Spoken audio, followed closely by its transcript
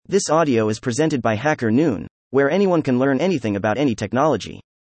This audio is presented by Hacker Noon, where anyone can learn anything about any technology.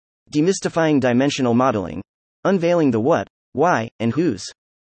 Demystifying Dimensional Modeling. Unveiling the what, why, and whos.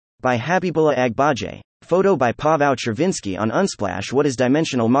 By Habibullah Agbaje. Photo by Paweł Czerwiński on Unsplash. What is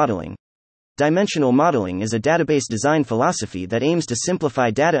dimensional modeling? Dimensional modeling is a database design philosophy that aims to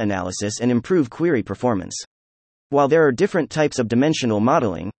simplify data analysis and improve query performance. While there are different types of dimensional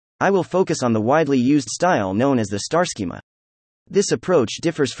modeling, I will focus on the widely used style known as the star schema. This approach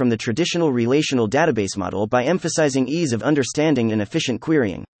differs from the traditional relational database model by emphasizing ease of understanding and efficient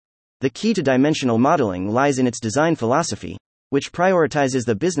querying. The key to dimensional modeling lies in its design philosophy, which prioritizes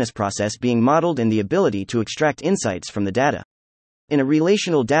the business process being modeled and the ability to extract insights from the data. In a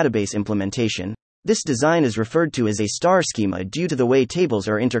relational database implementation, this design is referred to as a star schema due to the way tables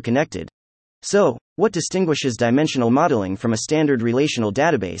are interconnected. So, what distinguishes dimensional modeling from a standard relational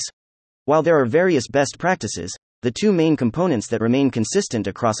database? While there are various best practices, the two main components that remain consistent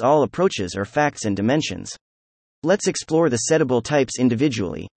across all approaches are facts and dimensions. Let's explore the settable types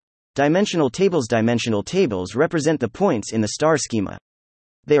individually. Dimensional tables. Dimensional tables represent the points in the star schema.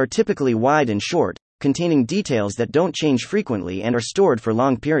 They are typically wide and short, containing details that don't change frequently and are stored for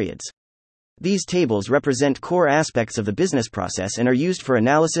long periods. These tables represent core aspects of the business process and are used for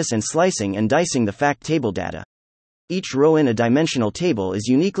analysis and slicing and dicing the fact table data. Each row in a dimensional table is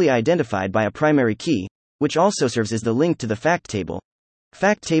uniquely identified by a primary key, which also serves as the link to the fact table.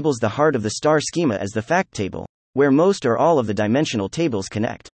 Fact tables. The heart of the star schema is the fact table, where most or all of the dimensional tables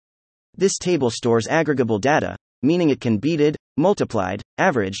connect. This table stores aggregable data, meaning it can be divided, multiplied,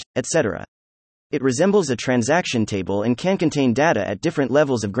 averaged, etc. It resembles a transaction table and can contain data at different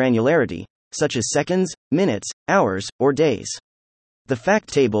levels of granularity, such as seconds, minutes, hours, or days. The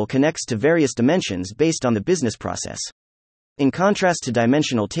fact table connects to various dimensions based on the business process. In contrast to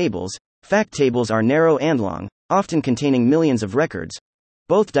dimensional tables, fact tables are narrow and long, often containing millions of records.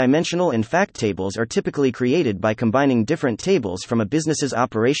 Both dimensional and fact tables are typically created by combining different tables from a business's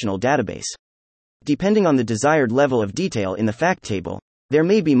operational database. Depending on the desired level of detail in the fact table, there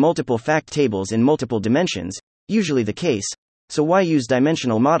may be multiple fact tables in multiple dimensions, usually the case. So why use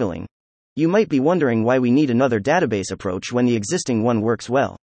dimensional modeling? You might be wondering why we need another database approach when the existing one works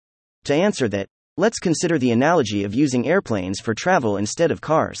well. To answer that, let's consider the analogy of using airplanes for travel instead of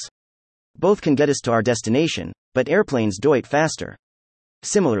cars. Both can get us to our destination, but airplanes do it faster.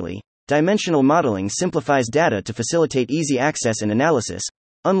 Similarly, dimensional modeling simplifies data to facilitate easy access and analysis,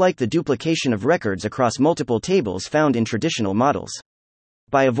 unlike the duplication of records across multiple tables found in traditional models.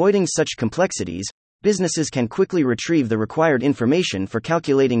 By avoiding such complexities, businesses can quickly retrieve the required information for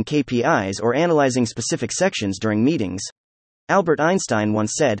calculating KPIs or analyzing specific sections during meetings. Albert Einstein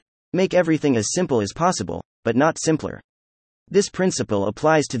once said, "Make everything as simple as possible, but not simpler." This principle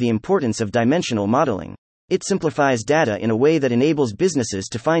applies to the importance of dimensional modeling. It simplifies data in a way that enables businesses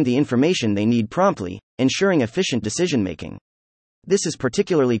to find the information they need promptly, ensuring efficient decision-making. This is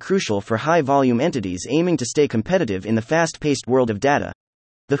particularly crucial for high-volume entities aiming to stay competitive in the fast-paced world of data.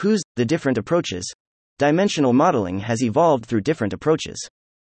 The whos, the different approaches. Dimensional modeling has evolved through different approaches.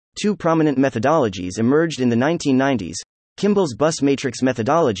 Two prominent methodologies emerged in the 1990s, Kimball's bus matrix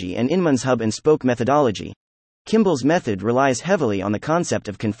methodology and Inman's hub and spoke methodology. Kimball's method relies heavily on the concept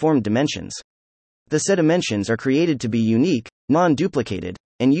of conformed dimensions. The set dimensions are created to be unique, non-duplicated,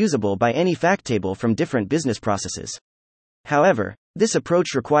 and usable by any fact table from different business processes. However, this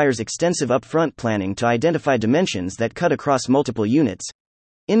approach requires extensive upfront planning to identify dimensions that cut across multiple units.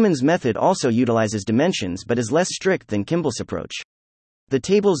 Inman's method also utilizes dimensions but is less strict than Kimball's approach. The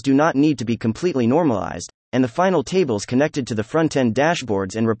tables do not need to be completely normalized, and the final tables connected to the front-end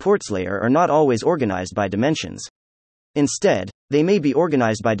dashboards and reports layer are not always organized by dimensions. Instead, they may be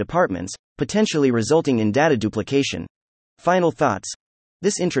organized by departments, potentially resulting in data duplication. Final thoughts.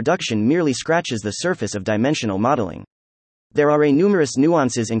 This introduction merely scratches the surface of dimensional modeling. There are numerous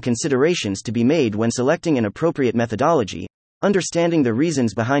nuances and considerations to be made when selecting an appropriate methodology, understanding the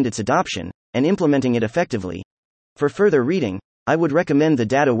reasons behind its adoption, and implementing it effectively. For further reading, I would recommend the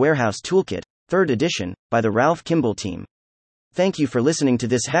Data Warehouse Toolkit, 3rd edition, by the Ralph Kimball team. Thank you for listening to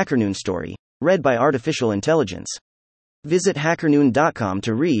this HackerNoon story, read by Artificial Intelligence. Visit hackernoon.com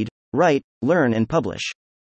to read, write, learn, and publish.